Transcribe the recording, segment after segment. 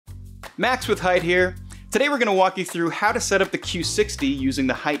Max with HYTE here. Today we're going to walk you through how to set up the Q60 using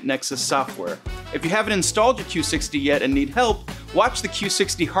the HYTE Nexus software. If you haven't installed your Q60 yet and need help, watch the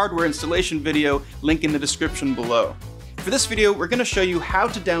Q60 hardware installation video, link in the description below. For this video, we're going to show you how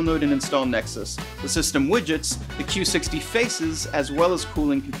to download and install Nexus, the system widgets, the Q60 faces, as well as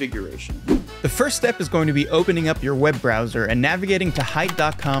cooling configuration. The first step is going to be opening up your web browser and navigating to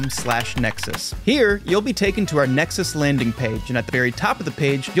hyte.com/Nexus. Here, you'll be taken to our Nexus landing page, and at the very top of the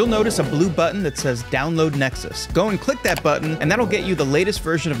page, you'll notice a blue button that says Download Nexus. Go and click that button, and that'll get you the latest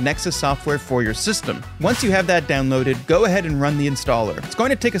version of Nexus software for your system. Once you have that downloaded, go ahead and run the installer. It's going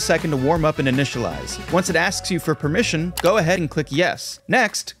to take a second to warm up and initialize. Once it asks you for permission, go ahead and click Yes.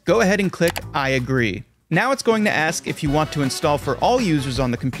 Next, go ahead and click I agree. Now it's going to ask if you want to install for all users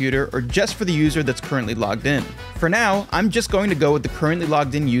on the computer or just for the user that's currently logged in. For now, I'm just going to go with the currently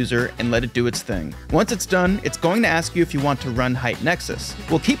logged in user and let it do its thing. Once it's done, it's going to ask you if you want to run HYTE Nexus.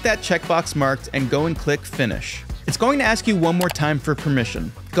 We'll keep that checkbox marked and go and click Finish. It's going to ask you one more time for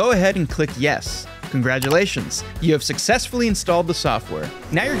permission. Go ahead and click Yes. Congratulations, you have successfully installed the software.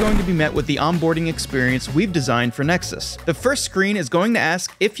 Now you're going to be met with the onboarding experience we've designed for Nexus. The first screen is going to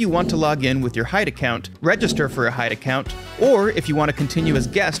ask if you want to log in with your HYTE account, register for a HYTE account, or if you want to continue as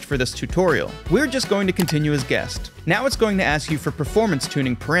guest for this tutorial. We're just going to continue as guest. Now it's going to ask you for performance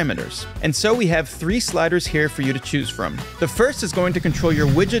tuning parameters. And so we have 3 sliders here for you to choose from. The first is going to control your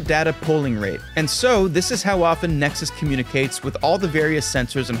widget data polling rate. And so this is how often Nexus communicates with all the various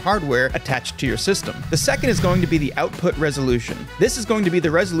sensors and hardware attached to your system. The second is going to be the output resolution. This is going to be the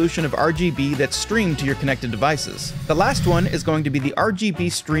resolution of RGB that's streamed to your connected devices. The last one is going to be the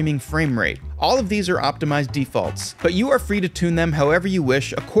RGB streaming frame rate. All of these are optimized defaults, but you are free to tune them however you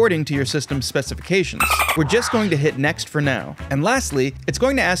wish according to your system's specifications. We're just going to hit Next for now. And lastly, it's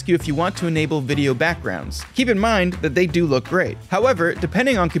going to ask you if you want to enable video backgrounds. Keep in mind that they do look great. However,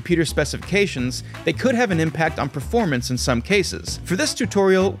 depending on computer specifications, they could have an impact on performance in some cases. For this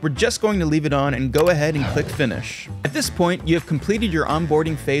tutorial, we're just going to leave it on and go ahead and click Finish. At this point, you have completed your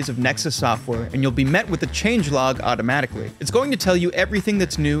onboarding phase of Nexus software, and you'll be met with a changelog automatically. It's going to tell you everything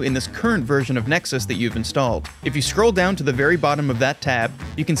that's new in this current version of Nexus that you've installed. If you scroll down to the very bottom of that tab,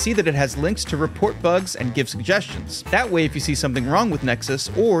 you can see that it has links to report bugs and give suggestions. That way, if you see something wrong with Nexus,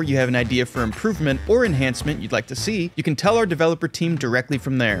 or you have an idea for improvement or enhancement you'd like to see, you can tell our developer team directly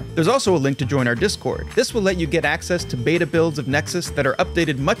from there. There's also a link to join our Discord. This will let you get access to beta builds of Nexus that are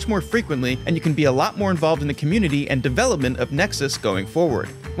updated much more frequently, and you can be a lot more involved in the community and development of Nexus going forward.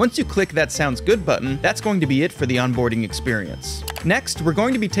 Once you click that Sounds Good button, that's going to be it for the onboarding experience. Next, we're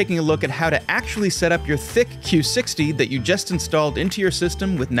going to be taking a look at how to actually set up your THICC Q60 that you just installed into your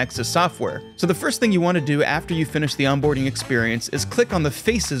system with Nexus software. So the first thing you want to do after you finish the onboarding experience is click on the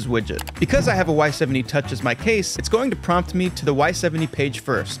Faces widget. Because I have a Y70 Touch as my case, it's going to prompt me to the Y70 page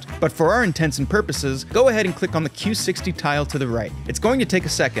first. But for our intents and purposes, go ahead and click on the Q60 tile to the right. It's going to take a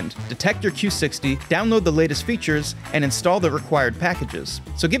second, detect your Q60, download the latest features, and install the required packages.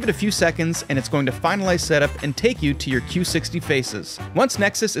 So give it a few seconds and it's going to finalize setup and take you to your Q60 faces. Once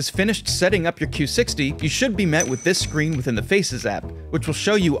Nexus is finished setting up your Q60, you should be met with this screen within the Faces app, which will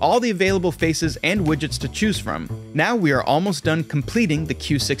show you all the available faces and widgets to choose from. Now we are almost done completing the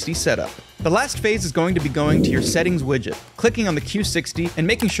Q60 setup. The last phase is going to be going to your Settings widget, clicking on the Q60 and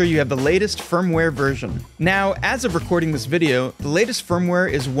making sure you have the latest firmware version. Now, as of recording this video, the latest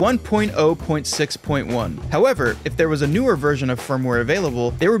firmware is 1.0.6.1. However, if there was a newer version of firmware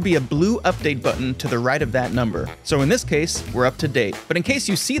available, there would be a blue update button to the right of that number. So in this case, we're up to date. But in case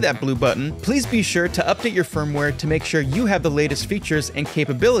you see that blue button, please be sure to update your firmware to make sure you have the latest features and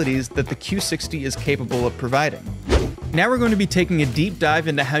capabilities that the Q60 is capable of providing. Now we're going to be taking a deep dive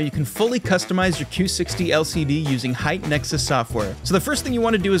into how you can fully customize your Q60 LCD using HYTE Nexus software. So the first thing you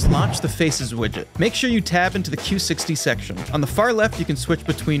want to do is launch the Faces widget. Make sure you tab into the Q60 section. On the far left, you can switch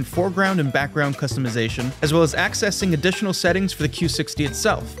between foreground and background customization, as well as accessing additional settings for the Q60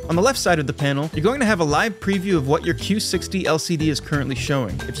 itself. On the left side of the panel, you're going to have a live preview of what your Q60 LCD is currently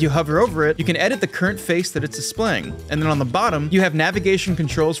showing. If you hover over it, you can edit the current face that it's displaying. And then on the bottom, you have navigation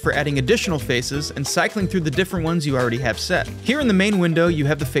controls for adding additional faces and cycling through the different ones you already have set. Here in the main window, you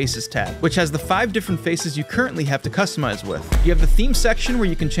have the Faces tab, which has the 5 different faces you currently have to customize with. You have the theme section where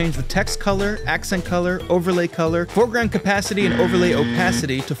you can change the text color, accent color, overlay color, foreground capacity, and overlay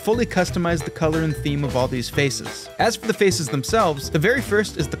opacity to fully customize the color and theme of all these faces. As for the faces themselves, the very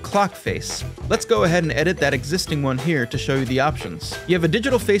first is the clock face. Let's go ahead and edit that existing one here to show you the options. You have a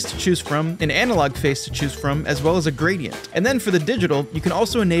digital face to choose from, an analog face to choose from, as well as a gradient. And then for the digital, you can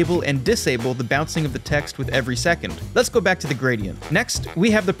also enable and disable the bouncing of the text with every second. Let's go back to the gradient. Next, we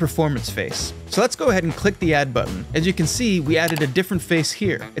have the performance face. So let's go ahead and click the add button. As you can see, we added a different face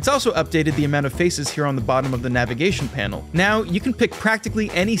here. It's also updated the amount of faces here on the bottom of the navigation panel. Now, you can pick practically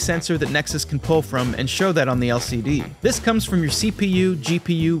any sensor that Nexus can pull from and show that on the LCD. This comes from your CPU,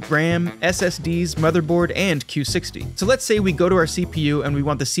 GPU, RAM, SSDs, motherboard, and Q60. So let's say we go to our CPU and we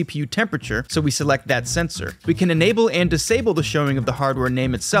want the CPU temperature, so we select that sensor. We can enable and disable the showing of the hardware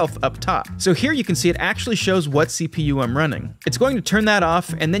name itself up top. So here you can see it actually shows what CPU I'm running. It's going to turn that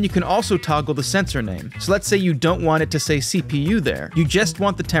off, and then you can also toggle the sensor name. So let's say you don't want it to say CPU there. You just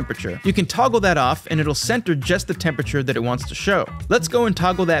want the temperature. You can toggle that off and it'll center just the temperature that it wants to show. Let's go and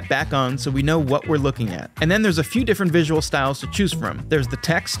toggle that back on so we know what we're looking at. And then there's a few different visual styles to choose from. There's the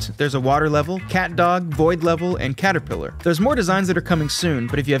text, there's a water level, cat dog, void level, and caterpillar. There's more designs that are coming soon,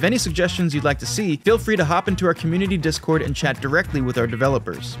 but if you have any suggestions you'd like to see, feel free to hop into our community Discord and chat directly with our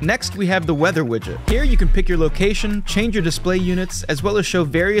developers. Next, we have the weather widget. Here you can pick your location, change your display units, as well as show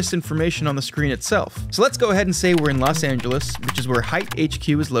various information on the screen itself. So let's go ahead and say we're in Los Angeles, which is where HYTE HQ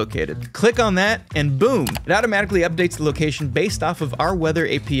is located. Click on that, and boom! It automatically updates the location based off of our weather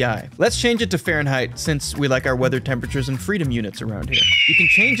API. Let's change it to Fahrenheit, since we like our weather temperatures and freedom units around here. You can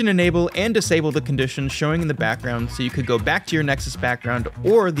change and enable and disable the conditions showing in the background, so you could go back to your Nexus background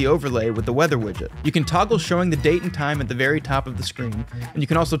or the overlay with the weather widget. You can toggle showing the date and time at the very top of the screen, and you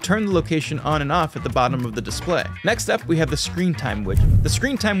can also turn the location on and off at the bottom of the display. Next up, we have the screen time widget. The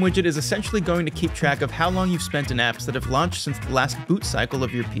screen time widget is essentially going to keep track of how long you've spent in apps that have launched since the last boot cycle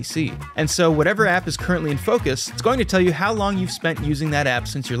of your PC. And so whatever app is currently in focus, it's going to tell you how long you've spent using that app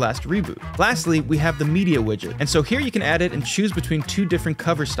since your last reboot. Lastly, we have the media widget. And so here you can add it and choose between two different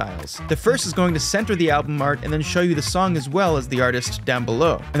cover styles. The first is going to center the album art and then show you the song as well as the artist down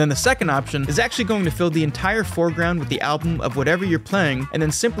below. And then the second option is actually going to fill the entire foreground with the album of whatever you're playing and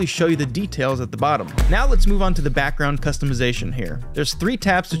then simply show you the details at the bottom. Now let's move on to the background customization here. There's 3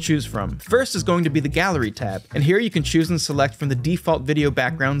 tabs to choose from. First is going to be the gallery tab, and here you can choose and select from the default video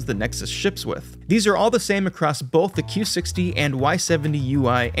backgrounds that Nexus ships with. These are all the same across both the Q60 and Y70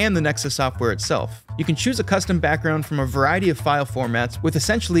 UI and the Nexus software itself. You can choose a custom background from a variety of file formats with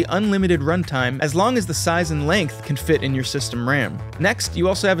essentially unlimited runtime as long as the size and length can fit in your system RAM. Next, you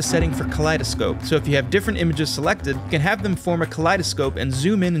also have a setting for kaleidoscope, so if you have different images selected, you can have them form a kaleidoscope and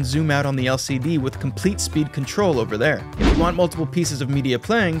zoom in and zoom out on the LCD with complete speed control over there. If you want multiple pieces of media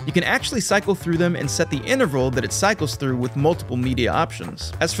playing, you can actually cycle through them and set the interval that it cycles through with multiple media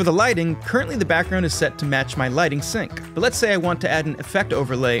options. As for the lighting, currently the background is set to match my lighting sync, but let's say I want to add an effect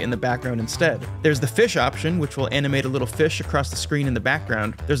overlay in the background instead. There's the fish option, which will animate a little fish across the screen in the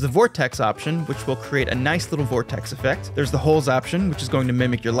background. There's the vortex option, which will create a nice little vortex effect. There's the holes option, which is going to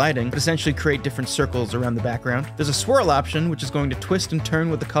mimic your lighting, but essentially create different circles around the background. There's a swirl option, which is going to twist and turn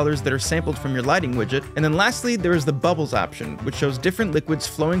with the colors that are sampled from your lighting widget. And then lastly, there is the bubbles option, which shows different liquids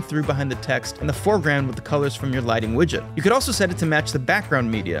flowing through behind the text in the foreground with the colors from your lighting widget. You could also set it to match the background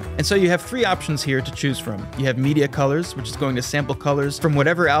media. And so you have 3 options here to choose from. You have media colors, which is going to sample colors from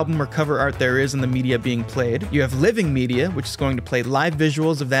whatever album or cover art there is in the media being played. You have living media, which is going to play live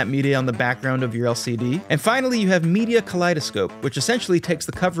visuals of that media on the background of your LCD. And finally, you have media kaleidoscope, which essentially takes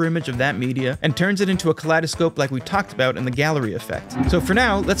the cover image of that media and turns it into a kaleidoscope like we talked about in the gallery effect. So for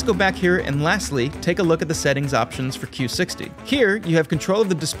now, let's go back here and lastly, take a look at the settings options for Q60. Here, you have control of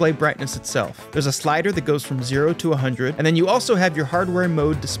the display brightness itself. There's a slider that goes from 0 to 100, and then you also have your hardware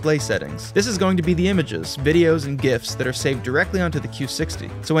mode display settings. This is going to be the images, videos, and GIFs that are saved directly onto the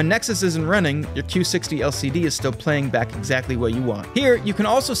Q60. So when Nexus isn't running, your Q60 LCD is still playing back exactly what you want. Here, you can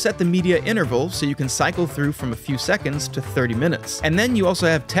also set the media interval so you can cycle through from a few seconds to 30 minutes. And then you also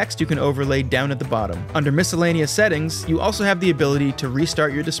have text you can overlay down at the bottom. Under miscellaneous settings, you also have the ability to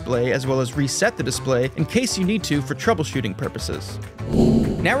restart your display as well as reset the display in case you need to for troubleshooting purposes.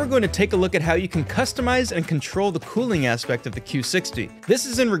 Now we're going to take a look at how you can customize and control the cooling aspect of the Q60. This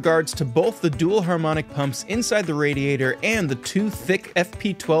is in regards to both the dual harmonic pumps inside the radiator and the 2 THICC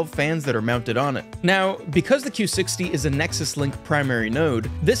FP12 fans that are mounted on it. Now, because the Q60 is a Nexus Link primary node,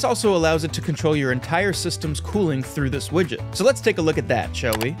 this also allows it to control your entire system's cooling through this widget. So let's take a look at that,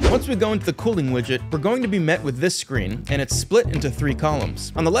 shall we? Once we go into the cooling widget, we're going to be met with this screen, and it's split into 3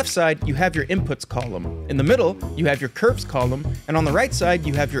 columns. On the left side, you have your inputs column. In the middle, you have your curves column, and on the right side,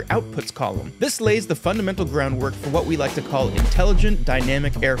 you have your outputs column. This lays the fundamental groundwork for what we like to call intelligent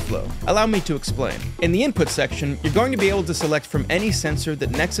dynamic airflow. Allow me to explain. In the input section, you're going to be able to select from any sensor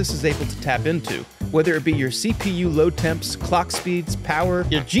that Nexus is able to tap into, whether it be your CPU load temps, clock speeds, power,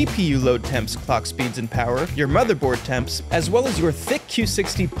 your GPU load temps, clock speeds and power, your motherboard temps, as well as your THICC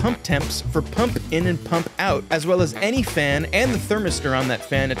Q60 pump temps for pump in and pump out, as well as any fan and the thermistor on that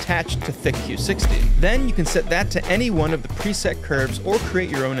fan attached to THICC Q60. Then you can set that to any one of the preset curves or create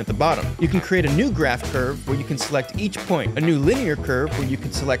your own at the bottom. You can create a new graph curve where you can select each point, a new linear curve where you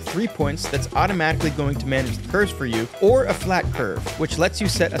can select 3 points that's automatically going to manage the curves for you, or a flat curve, which lets you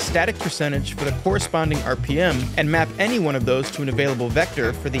set a static percentage for the corresponding RPM and map any one of those to an available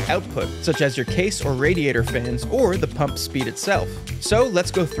vector for the output, such as your case or radiator fans or the pump speed itself. So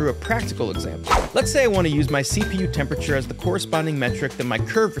let's go through a practical example. Let's say I want to use my CPU temperature as the corresponding metric that my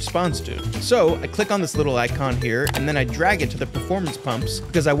curve responds to. So I click on this little icon here and then I drag it to the performance pumps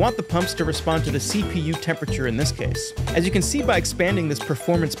because I want the pumps to respond to the CPU temperature in this case. As you can see by expanding this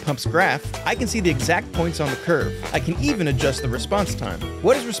performance pumps graph, I can see the exact points on the curve. I can even adjust the response time.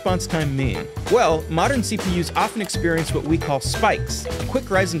 What does response time mean? Well, modern CPUs often experience what we call spikes, a quick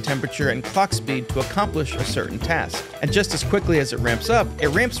rise in temperature and clock speed to accomplish a certain task. And just as quickly as it ramps up, it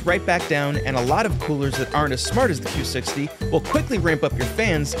ramps right back down, and a lot of coolers that aren't as smart as the Q60 will quickly ramp up your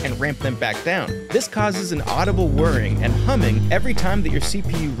fans and ramp them back down. This causes an audible whirring and humming every time that your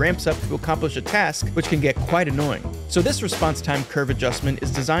CPU ramps up to accomplish a task, which can get quite annoying. So this response time curve adjustment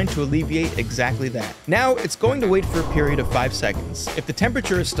is designed to alleviate exactly that. Now, it's going to wait for a period of 5 seconds. If the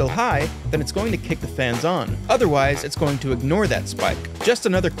temperature is still high, then it's going to kick the fans on. Otherwise, it's going to ignore that spike. Just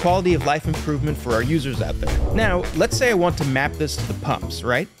another quality of life improvement for our users out there. Now, let's say I want to map this to the pumps,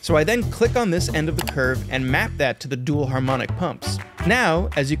 right? So I then click on this end of the curve and map that to the dual harmonic pumps. Now,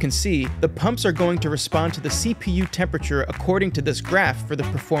 as you can see, the pumps are going to respond to the CPU temperature according to this graph for the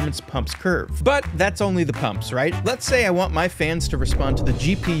performance pumps curve. But that's only the pumps, right? Let's say I want my fans to respond to the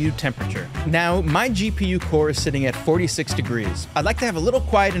GPU temperature. Now, my GPU core is sitting at 46 degrees. I'd like to have a little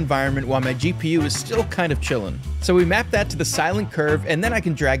quiet environment while my GPU is still kind of chilling. So we map that to the silent curve, and then I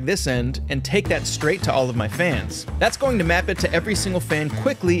can drag this end and take that straight to all of my fans. That's going to map it to every single fan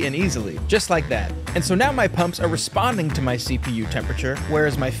quickly and easily, just like that. And so now my pumps are responding to my CPU temperature,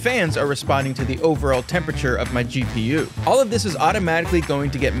 whereas my fans are responding to the overall temperature of my GPU. All of this is automatically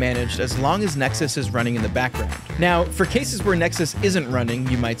going to get managed as long as Nexus is running in the background. Now, for cases where Nexus isn't running,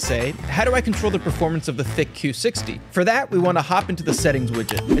 you might say, how do I control the performance of the THICC Q60? For that, we want to hop into the settings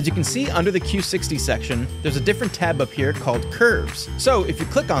widget. As you can see under the Q60 section, there's a different tab up here called Curves. So if you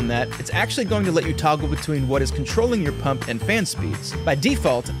click on that, it's actually going to let you toggle between what is controlling your pump and fan speeds. By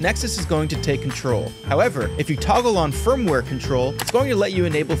default, Nexus is going to take control. However, if you toggle on firmware control, it's going to let you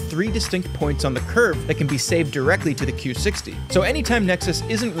enable 3 distinct points on the curve that can be saved directly to the Q60. So anytime Nexus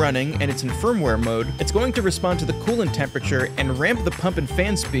isn't running and it's in firmware mode, it's going to respond to the coolant temperature and ramp the pump and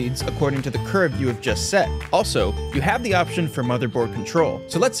fan speeds according to the curve you have just set. Also, you have the option for motherboard control.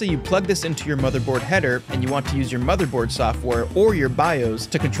 So let's say you plug this into your motherboard header and you want to use your motherboard software or your BIOS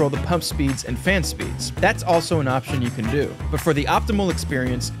to control the pump speeds and fan speeds. That's also an option you can do. But for the optimal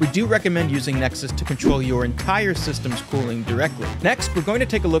experience, we do recommend using Nexus to control your entire system's cooling directly. Next, we're going to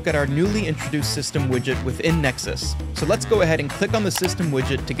take a look at our newly introduced system widget within Nexus. So let's go ahead and click on the system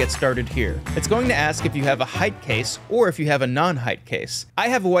widget to get started here. It's going to ask if you have a HYTE case or if you have a non-HYTE case. I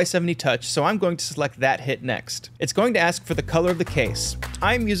have a Y70 Touch, so I'm going to select that hit next. It's going to ask for the color of the case.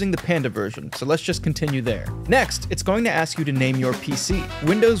 I'm using the Panda version, so let's just continue there. Next, it's going to ask you to name your PC.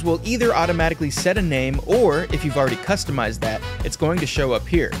 Windows will either automatically set a name, or if you've already customized that, it's going to show up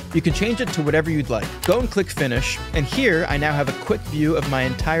here. You can change it to whatever you'd like. Go and click Finish, and here I now have a quick view of my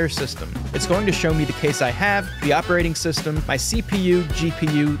entire system. It's going to show me the case I have, the operating system, my CPU,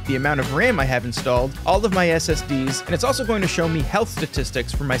 GPU, the amount of RAM I have installed, all of my SSDs, and it's also going to show me health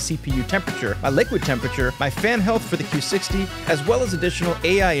statistics for my CPU temperature, my liquid temperature, my fan health for the Q60, as well as additional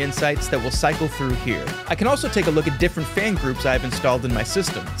AI insights that will cycle through here. I can also take a look at different fan groups I've installed in my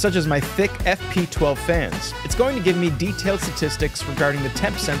system, such as my THICC FP12 fans. It's going to give me detailed statistics regarding the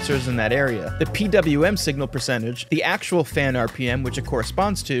temp sensors in that area, the PWM signal percentage, the actual fan RPM which it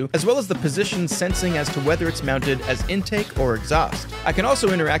corresponds to, as well as the position sensing as to whether it's mounted as intake or exhaust. I can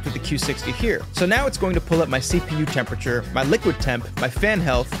also interact with the Q60 here. So now it's going to pull up my CPU temperature, my liquid temp, my fan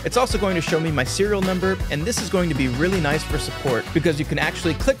health. It's also going to show me my serial number, and this is going to be really nice for support because you can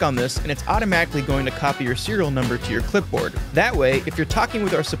actually click on this and it's automatically going to copy your serial serial number to your clipboard. That way, if you're talking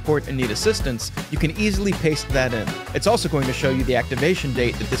with our support and need assistance, you can easily paste that in. It's also going to show you the activation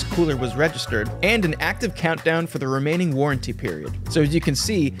date that this cooler was registered, and an active countdown for the remaining warranty period. So as you can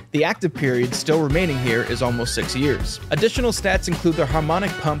see, the active period still remaining here is almost 6 years. Additional stats include their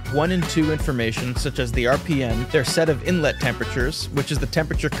harmonic pump 1 and 2 information, such as the RPM, their set of inlet temperatures, which is the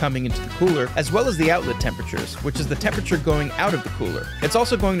temperature coming into the cooler, as well as the outlet temperatures, which is the temperature going out of the cooler. It's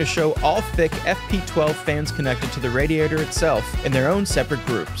also going to show all THICC FP12 fans connected to the radiator itself in their own separate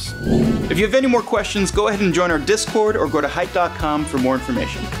groups. If you have any more questions, go ahead and join our Discord or go to HYTE.com for more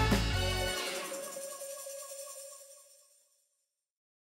information.